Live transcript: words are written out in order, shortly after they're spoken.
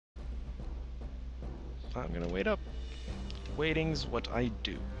I'm gonna wait up. Waiting's what I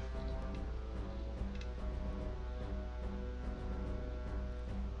do.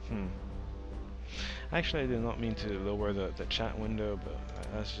 Actually, I did not mean to lower the chat window, but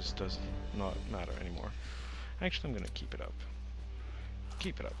that just does not matter anymore. Actually, I'm gonna keep it up.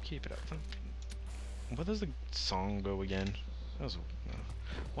 Keep it up, keep it up. What does the song go again? That was,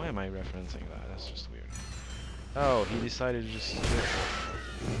 why am I referencing that? That's just weird. Oh, he decided to just...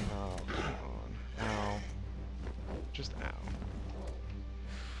 Oh, come on. Ow. Just ow.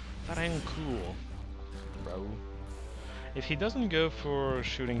 That ain't cool, bro. If he doesn't go for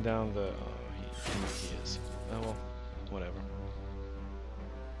shooting down the... he is. Oh well, whatever.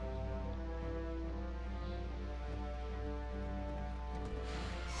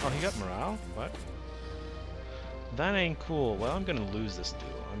 Oh, he got morale? What? That ain't cool. Well, I'm gonna lose this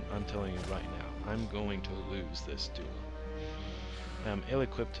duel. I'm telling you right now. I'm going to lose this duel. I'm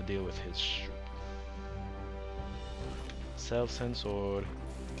ill-equipped to deal with his troop. Self-censored.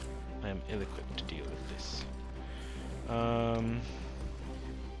 I am ill-equipped to deal with this. I'm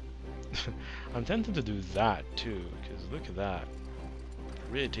tempted to do that too, because look at that.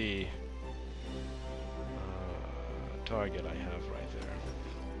 Pretty target I have right there.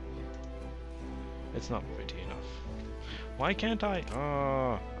 It's not pretty enough. Why can't I?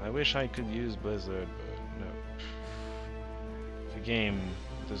 Oh, I wish I could use Blizzard, but no. The game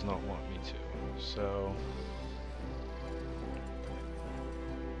does not want me to, so...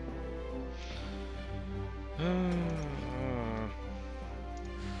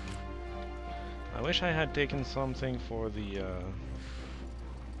 I wish I had taken something for the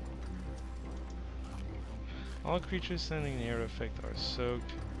all creatures sending the air effect are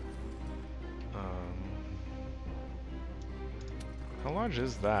soaked. How large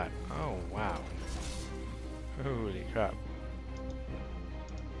is that? Oh wow. Holy crap.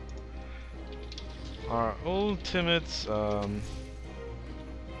 Our ultimates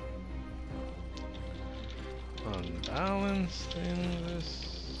unbalanced in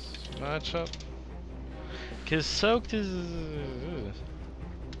this matchup. Cause soaked is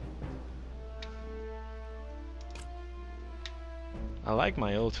I like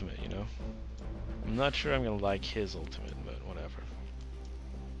my ultimate, you know. I'm not sure I'm gonna like his ultimate, but whatever.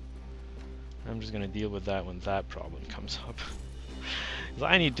 I'm just gonna deal with that when that problem comes up. Cause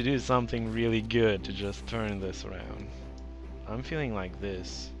I need to do something really good to just turn this around. I'm feeling like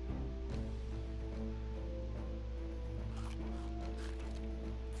this.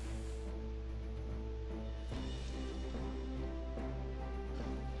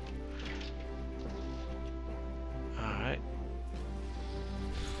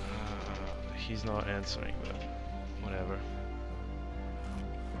 He's not answering, but whatever.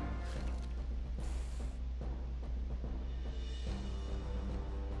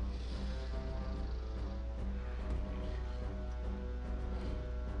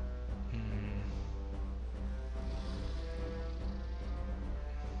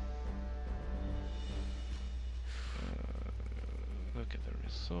 Look at the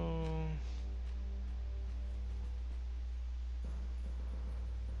result.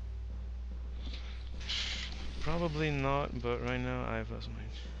 Probably not, but right now I've lost my...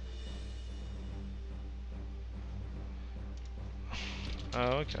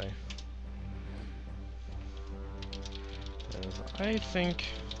 Oh, okay. I think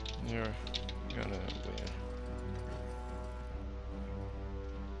you're gonna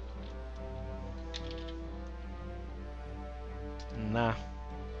win. Nah.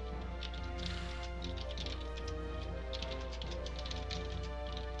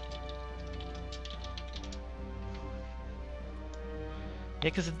 Yeah,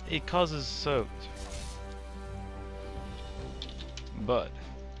 because it causes soaked. But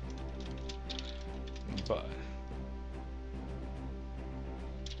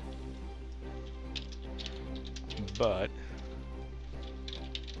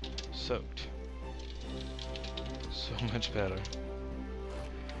soaked. So much better.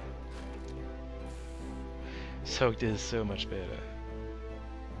 Soaked is so much better.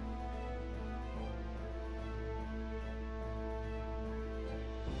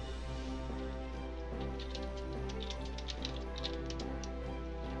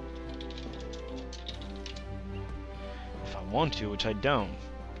 If I want to, which I don't.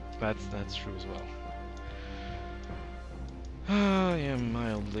 That's true as well. I am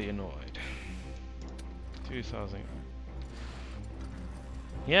mildly annoyed. 2,000.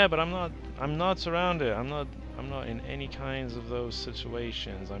 Yeah, but I'm not surrounded. I'm not in any kinds of those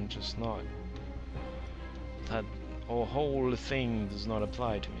situations. I'm just not. That whole thing does not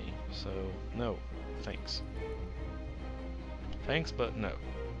apply to me. So no, thanks. Thanks, but no.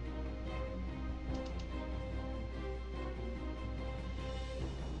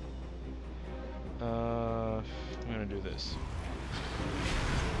 I'm gonna do this.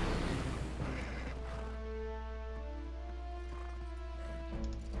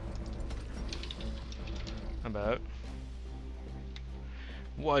 About.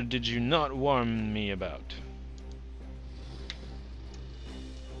 What did you not warn me about?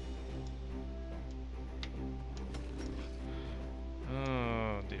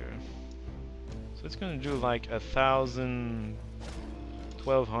 Oh dear. So it's gonna do like 1,000,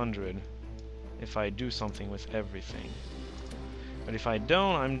 1,200 if I do something with everything. But if I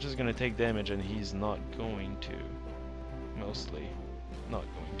don't, I'm just gonna take damage and he's not going to. Mostly. Not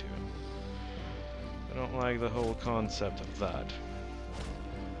going to. I don't like the whole concept of that.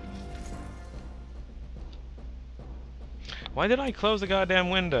 Why did I close the goddamn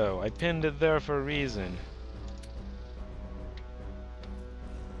window? I pinned it there for a reason.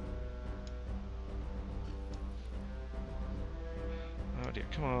 Oh dear,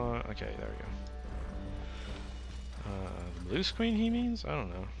 come on. Okay, there we go. The blue screen he means? I don't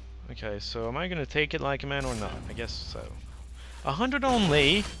know. Okay, so am I gonna take it like a man or not? I guess so. 100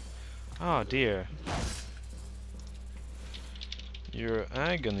 only? Oh dear. Your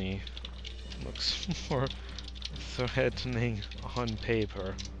agony looks more threatening on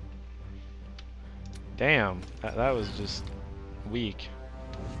paper. Damn, that was just weak.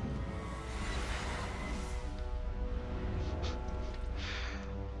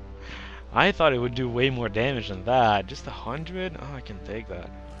 I thought it would do way more damage than that. Just 100? Oh, I can take that.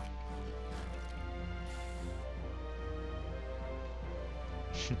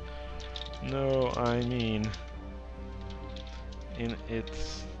 No, I mean, in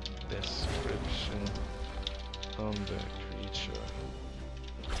its description on the creature,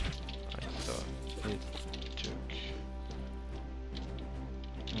 I thought it took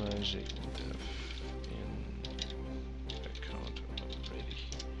magic depth in account already.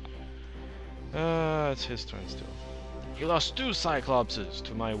 It's his turn still. He lost 2 Cyclopses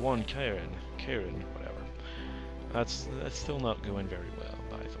to my 1 Karen, whatever. That's still not going very well,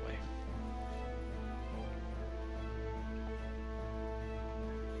 by the way.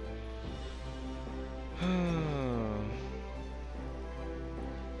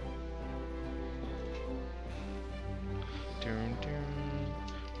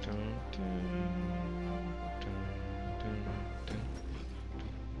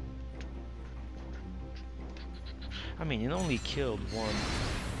 I mean, it only killed 1.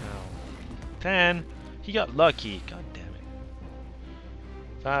 Now, 10. He got lucky. God damn it.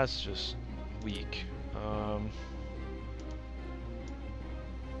 That's just weak.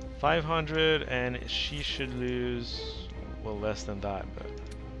 500, and she should lose, well, less than that, but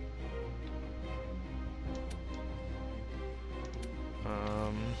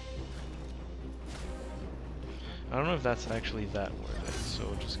I don't know if that's actually that worth it, so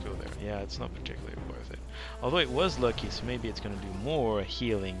we'll just go there. Yeah, it's not particularly worth it. Although it was lucky, so maybe it's gonna do more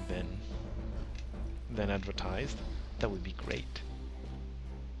healing than advertised. That would be great.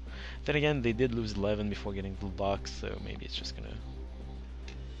 Then again, they did lose 11 before getting the luck, so maybe it's just gonna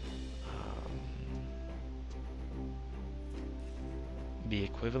be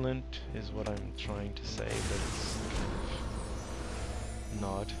equivalent, is what I'm trying to say, but it's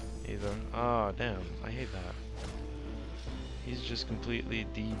not either. Ah, damn, I hate that. He's just completely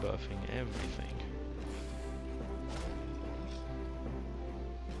debuffing everything.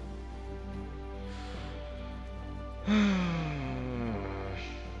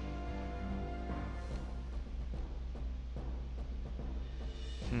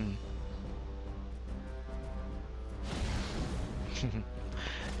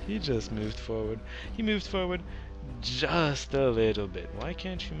 He just moved forward. He moved forward just a little bit. Why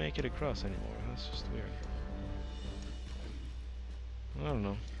can't you make it across anymore? That's just weird. I don't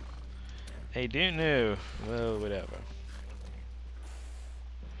know. I don't know. Well, whatever.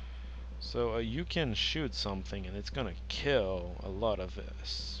 So you can shoot something and it's gonna kill a lot of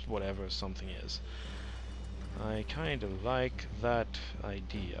this, whatever something is. I kind of like that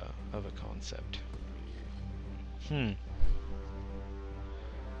idea of a concept.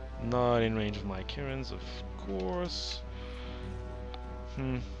 Not in range of my Karens, of course.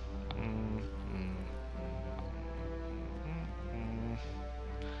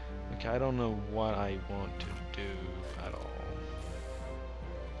 Okay, I don't know what I want to do at all.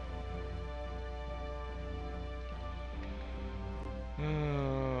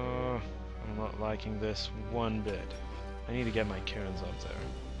 I'm not liking this one bit. I need to get my Karens up there.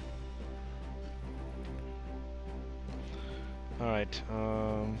 Alright,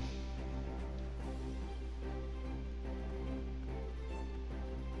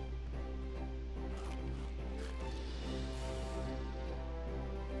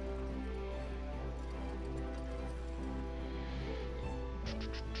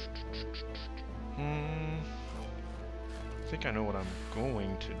 I think I know what I'm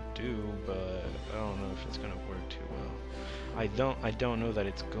going to do, but I don't know if it's gonna work too well. I don't know that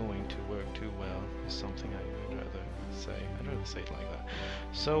it's going to work too well. Is something I would rather say. I'd rather say it like that.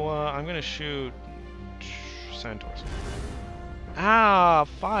 So I'm gonna shoot Centaurs. Ah,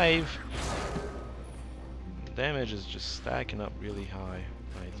 5. Damage is just stacking up really high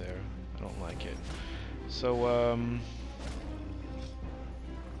right there. I don't like it. So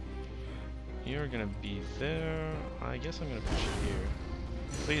you're gonna be there. I guess I'm gonna put you here.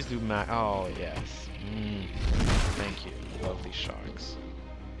 Please do oh yes. Thank you, lovely sharks.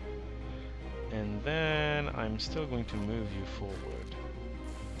 And then I'm still going to move you forward.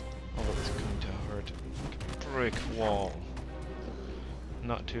 Although it's going to hurt like a brick wall.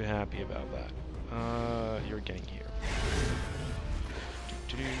 Not too happy about that. You're getting here.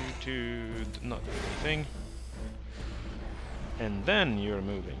 Not doing anything. And then you're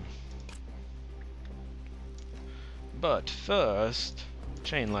moving. But first,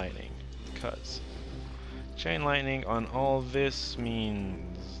 chain lightning, because chain lightning on all this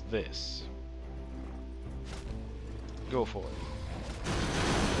means this. Go for it.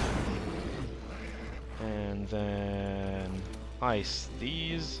 And then ice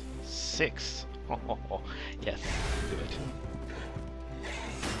these 6. Oh, yes, do it.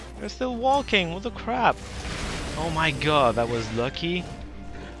 They're still walking, what the crap? Oh my god, that was lucky.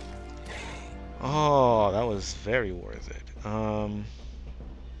 Oh, that was very worth it.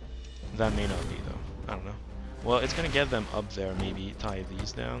 That may not be though. I don't know. Well, it's gonna get them up there. Maybe tie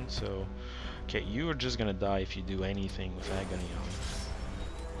these down. So, okay, you are just gonna die if you do anything with agony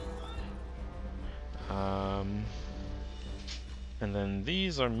on. And then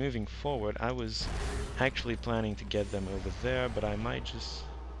these are moving forward. I was actually planning to get them over there, but I might just.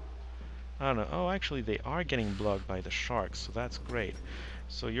 I don't know. Oh, actually, they are getting blocked by the sharks, so that's great.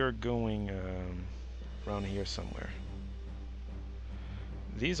 So you're going around here somewhere.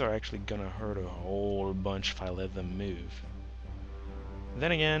 These are actually gonna hurt a whole bunch if I let them move.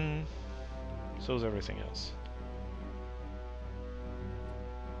 Then again, so is everything else.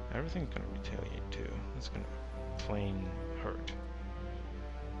 Everything's gonna retaliate too. It's gonna plain hurt.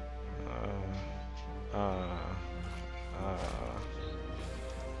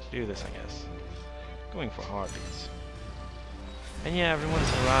 Do this, I guess. Going for harpies. And yeah, everyone's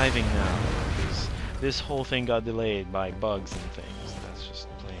arriving now, because this whole thing got delayed by bugs and things. That's just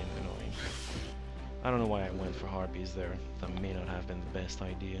plain annoying. I don't know why I went for harpies there. That may not have been the best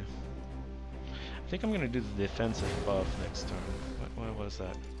idea. I think I'm gonna do the defensive buff next turn. What was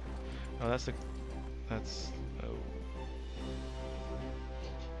that? Oh, that's the... That's... Oh.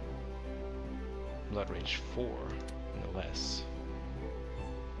 Blood Rage 4, no less.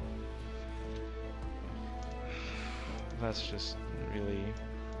 That's just really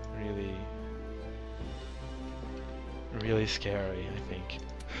scary, I think.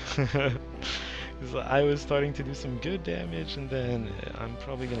 Because I was starting to do some good damage, and then I'm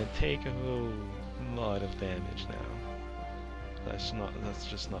probably gonna take a whole lot of damage now. That's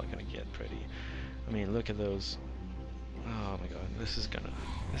just not gonna get pretty. I mean, look at those. Oh my god, this is gonna.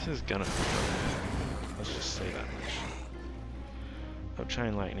 Let's just say that much. Oh,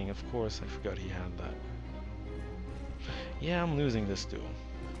 Chain Lightning, of course, I forgot he had that. Yeah, I'm losing this duel.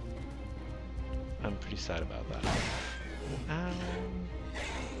 I'm pretty sad about that. Ow.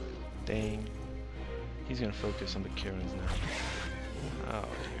 Dang. He's gonna focus on the Karens now. Oh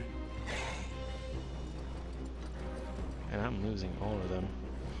dear. And I'm losing all of them.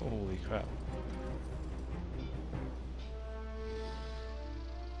 Holy crap.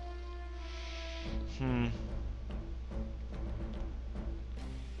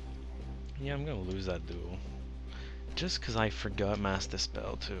 Yeah, I'm gonna lose that duel. Just because I forgot Mass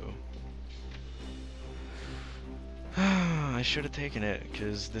Dispel too. I should have taken it,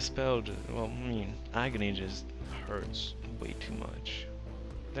 because Dispel, well, I mean, Agony just hurts way too much.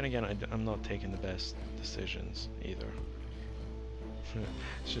 Then again, I'm not taking the best decisions either.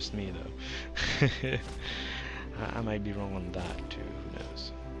 It's just me though. I might be wrong on that too, who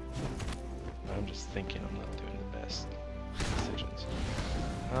knows. But I'm just thinking I'm not doing the best decisions.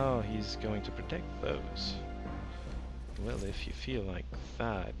 Oh, he's going to protect those. Well, if you feel like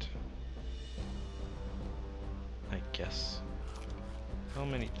that, I guess. How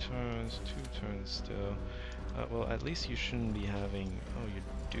many turns? 2 turns still. Well, at least you shouldn't be having... Oh, you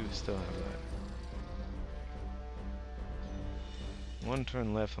do still have that. 1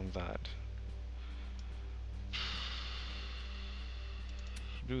 turn left on that.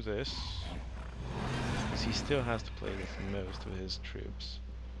 Do this. Because he still has to play with most of his troops.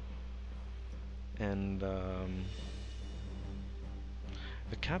 And,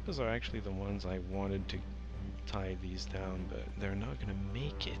 The Kappas are actually the ones I wanted to tie these down, but they're not gonna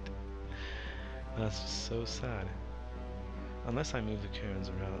make it. That's just so sad. Unless I move the Karens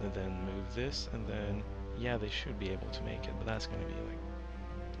around and then move this, and then, yeah, they should be able to make it, but that's gonna be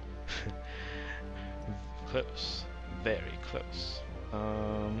like close, very close.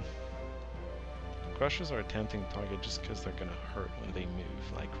 Crushers are a tempting target just because they're gonna hurt when they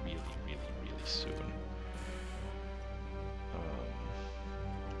move, like really, really, really soon.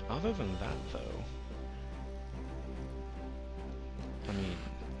 Other than that, though, I mean,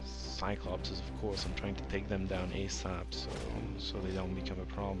 Cyclopses, of course, I'm trying to take them down ASAP, so they don't become a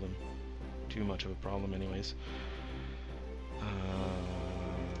problem. Too much of a problem, anyways. I'm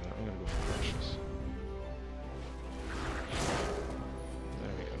gonna go for Crushers.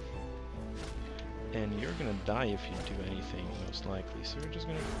 There we go. And you're gonna die if you do anything, most likely, so you're just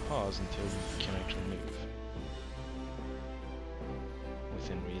gonna pause until you can actually move.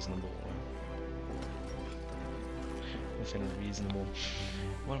 Within reasonable,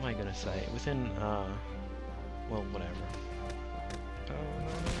 what am I gonna say? Within, well, whatever. Oh,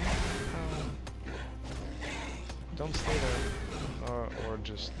 no. Don't stay there. Or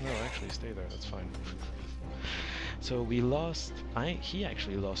just, no, actually stay there, that's fine. So we lost, he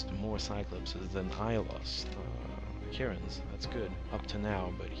actually lost more Cyclopses than I lost, Kieran's. That's good, up to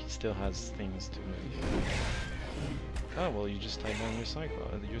now, but he still has things to move. Oh, well, you just tied down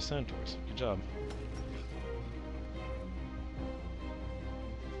your Centaurs. Good job.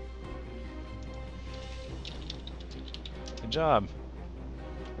 Good job.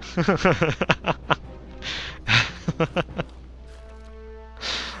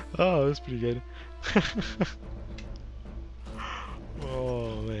 Oh, that's pretty good.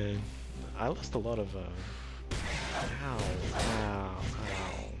 Oh, man. I lost a lot of, ow.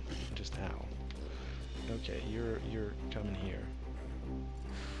 Just ow. Okay, you're coming here.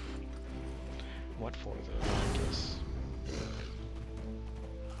 What for though? I guess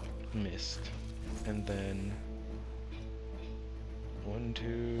missed, and then 1,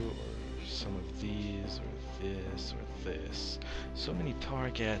 2, or some of these, or this. So many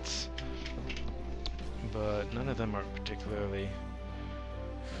targets, but none of them are particularly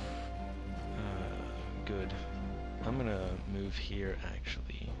good. I'm gonna move here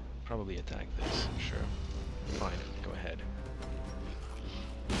actually. Probably attack this, sure. Fine, go ahead.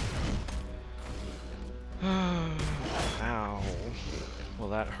 Ow. Well,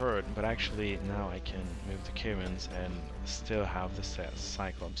 that hurt, but actually now I can move the Karens and still have the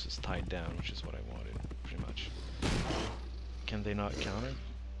Cyclopses tied down, which is what I wanted, pretty much. Can they not counter?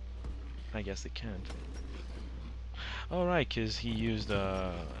 I guess they can't. Oh, right, because he used,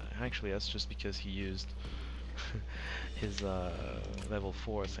 actually that's just because he used his level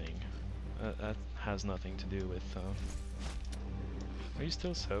 4 thing. That has nothing to do with... Are you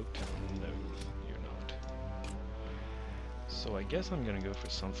still soaked? No, you're not. So I guess I'm gonna go for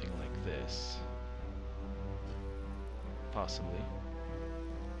something like this. Possibly.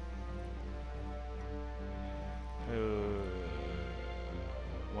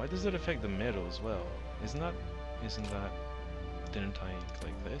 Why does it affect the middle as well? Isn't that... Didn't I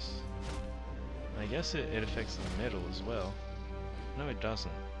click this? I guess it affects the middle as well. No, it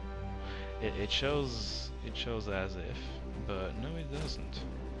doesn't. It shows as if, but no, it doesn't.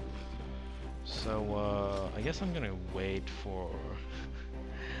 So I guess I'm gonna wait for.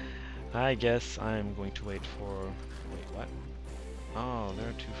 I guess I'm going to wait for. Wait, what? Oh,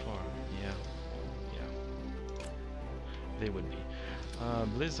 they're too far. Yeah. They would be.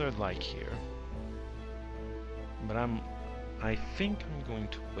 Blizzard like here, but I think I'm going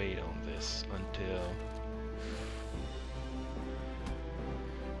to wait on this until...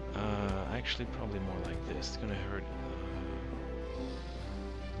 actually probably more like this. It's gonna hurt.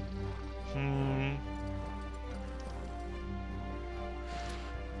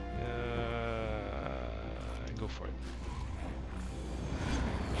 Go for it.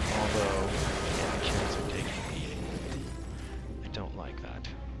 Although, yeah, chance of taking a beating. I don't like that.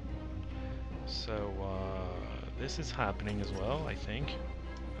 So, this is happening as well, I think.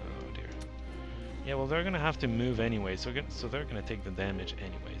 Oh dear. Yeah, well, they're gonna have to move anyway, so they're gonna take the damage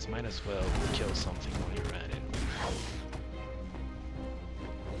anyways. Might as well kill something while you're at it.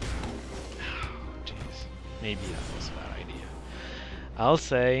 Oh, jeez. Maybe that was a bad idea. I'll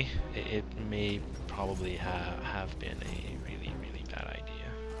say it may probably have been a really, really bad idea.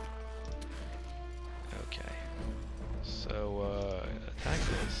 Okay. So, attack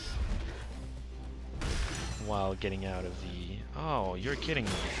this. While getting out of the... Oh, you're kidding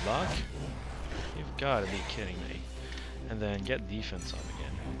me. Luck? You've got to be kidding me. And then get defense up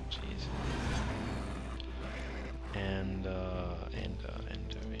again. Jeez. And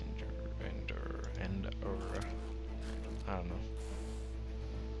I don't know.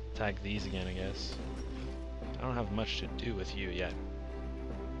 Attack these again, I guess. I don't have much to do with you yet.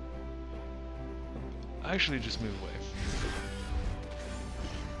 Actually, just move away.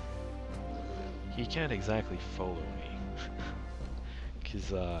 He can't exactly follow me. Because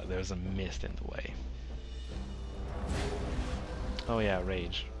there's a mist in the way. Oh yeah,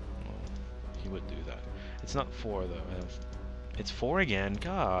 rage. Well, he would do that. It's not 4 though. It's 4 again?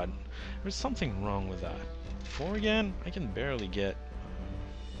 God. There's something wrong with that. 4 again? I can barely get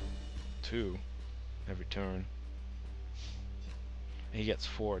 2 every turn. He gets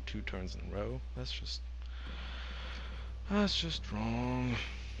 4 2 turns in a row. That's just wrong.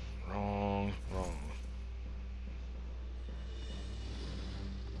 Wrong.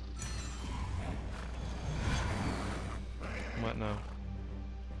 What now?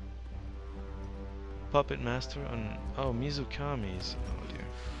 Puppet Master on... Oh, Mizukami's. Oh dear.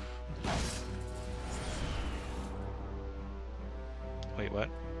 Wait, what?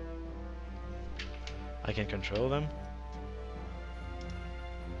 I can control them?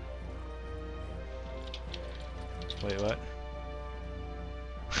 Wait, what?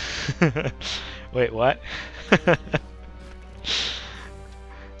 Wait, what?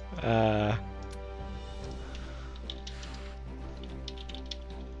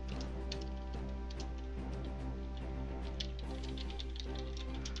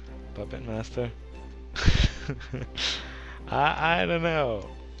 Puppet Master? I don't know.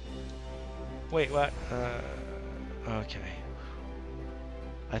 Wait, what? Okay.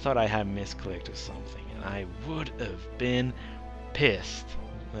 I thought I had misclicked or something, and I would have been pissed.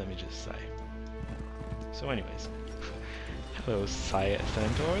 Let me just say. So anyways. Hello,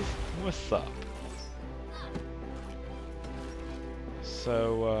 Centaurs. What's up?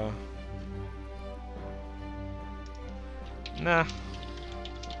 So, nah.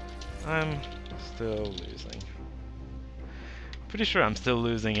 I'm still losing. Pretty sure I'm still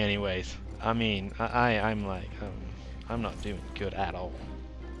losing anyways. I mean, I'm like, I'm not doing good at all.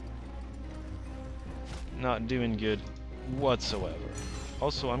 Not doing good whatsoever.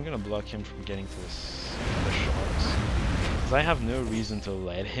 Also, I'm gonna block him from getting to the sharks. Because I have no reason to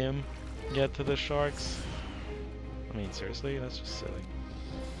let him get to the sharks. I mean, seriously? That's just silly.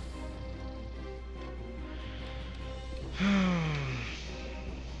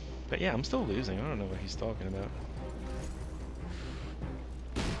 But yeah, I'm still losing. I don't know what he's talking about.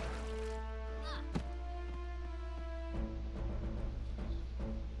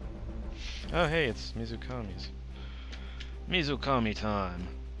 Oh hey, it's Mizukami's. Mizukami time.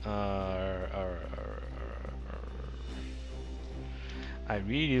 I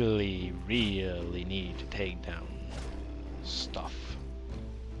really need to take down stuff.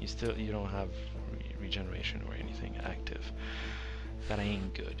 You don't have regeneration or anything active. That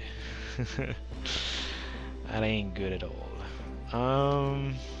ain't good. That ain't good at all.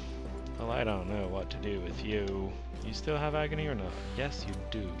 Well, I don't know what to do with you. You still have agony or not? Yes, you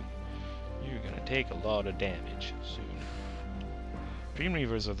do. You're gonna take a lot of damage soon. Dream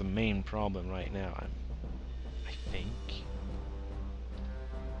Reavers are the main problem right now, I think.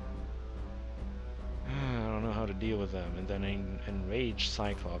 I don't know how to deal with them. And then enraged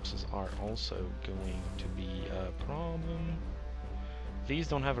Cyclopses are also going to be a problem. These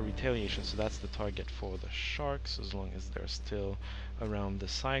don't have a retaliation, so that's the target for the sharks, as long as they're still around the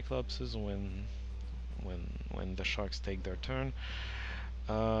Cyclopses when the sharks take their turn.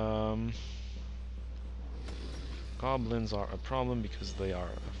 Goblins are a problem because they are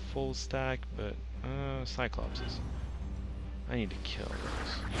a full stack, but Cyclopses. I need to kill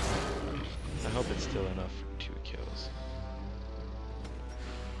those. I hope it's still enough for 2 kills.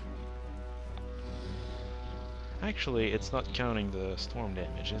 Actually, it's not counting the storm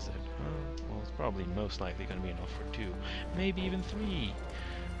damage, is it? Well, it's probably most likely going to be enough for 2. Maybe even 3.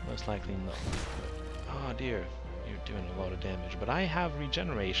 Most likely not. Oh dear, you're doing a lot of damage. But I have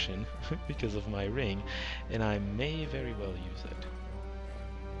regeneration because of my ring, and I may very well use it.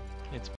 It's